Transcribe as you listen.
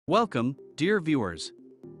Welcome, dear viewers.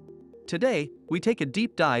 Today, we take a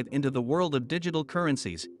deep dive into the world of digital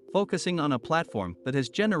currencies, focusing on a platform that has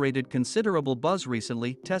generated considerable buzz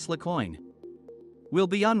recently, Tesla Coin. We'll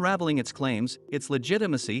be unraveling its claims, its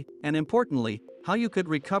legitimacy, and importantly, how you could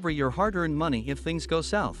recover your hard-earned money if things go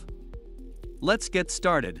south. Let's get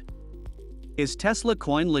started. Is Tesla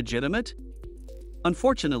Coin legitimate?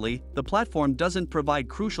 Unfortunately, the platform doesn't provide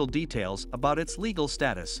crucial details about its legal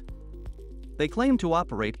status. They claim to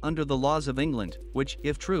operate under the laws of England, which,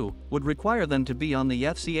 if true, would require them to be on the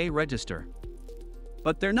FCA register.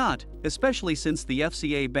 But they're not, especially since the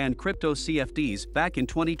FCA banned crypto CFDs back in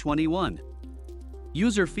 2021.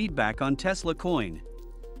 User feedback on Tesla Coin.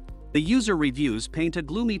 The user reviews paint a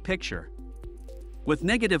gloomy picture. With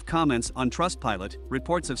negative comments on Trustpilot,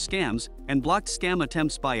 reports of scams, and blocked scam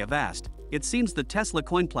attempts by Avast, it seems the Tesla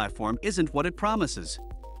Coin platform isn't what it promises.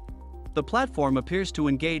 The platform appears to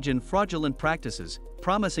engage in fraudulent practices,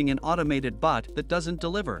 promising an automated bot that doesn't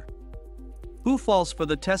deliver. Who falls for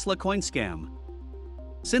the Tesla Coin scam?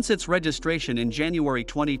 Since its registration in January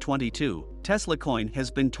 2022, Tesla Coin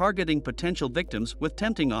has been targeting potential victims with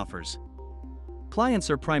tempting offers. Clients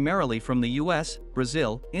are primarily from the US,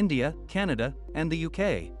 Brazil, India, Canada, and the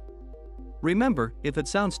UK. Remember, if it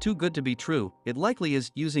sounds too good to be true, it likely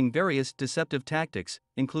is, using various deceptive tactics,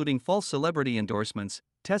 including false celebrity endorsements,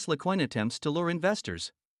 Tesla Coin attempts to lure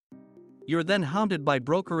investors. You're then hounded by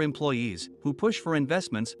broker employees who push for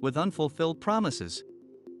investments with unfulfilled promises.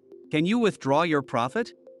 Can you withdraw your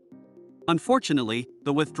profit? Unfortunately,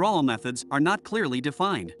 the withdrawal methods are not clearly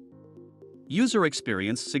defined. User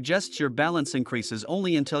experience suggests your balance increases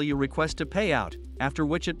only until you request a payout, after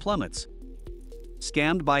which it plummets.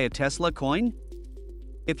 Scammed by a Tesla Coin?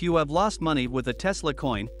 If you have lost money with a Tesla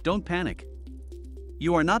Coin, don't panic.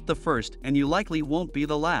 You are not the first, and you likely won't be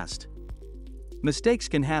the last. Mistakes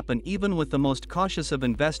can happen even with the most cautious of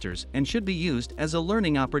investors and should be used as a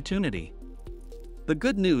learning opportunity. The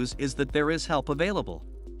good news is that there is help available.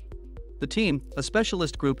 The team, a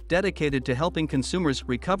specialist group dedicated to helping consumers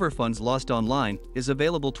recover funds lost online, is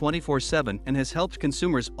available 24/7 and has helped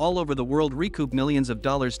consumers all over the world recoup millions of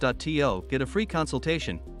dollars. Get a free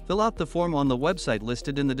consultation. Fill out the form on the website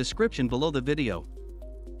listed in the description below the video.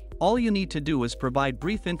 All you need to do is provide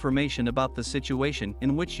brief information about the situation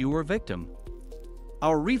in which you were a victim.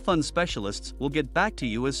 Our refund specialists will get back to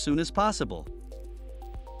you as soon as possible.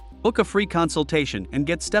 Book a free consultation and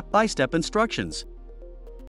get step-by-step instructions.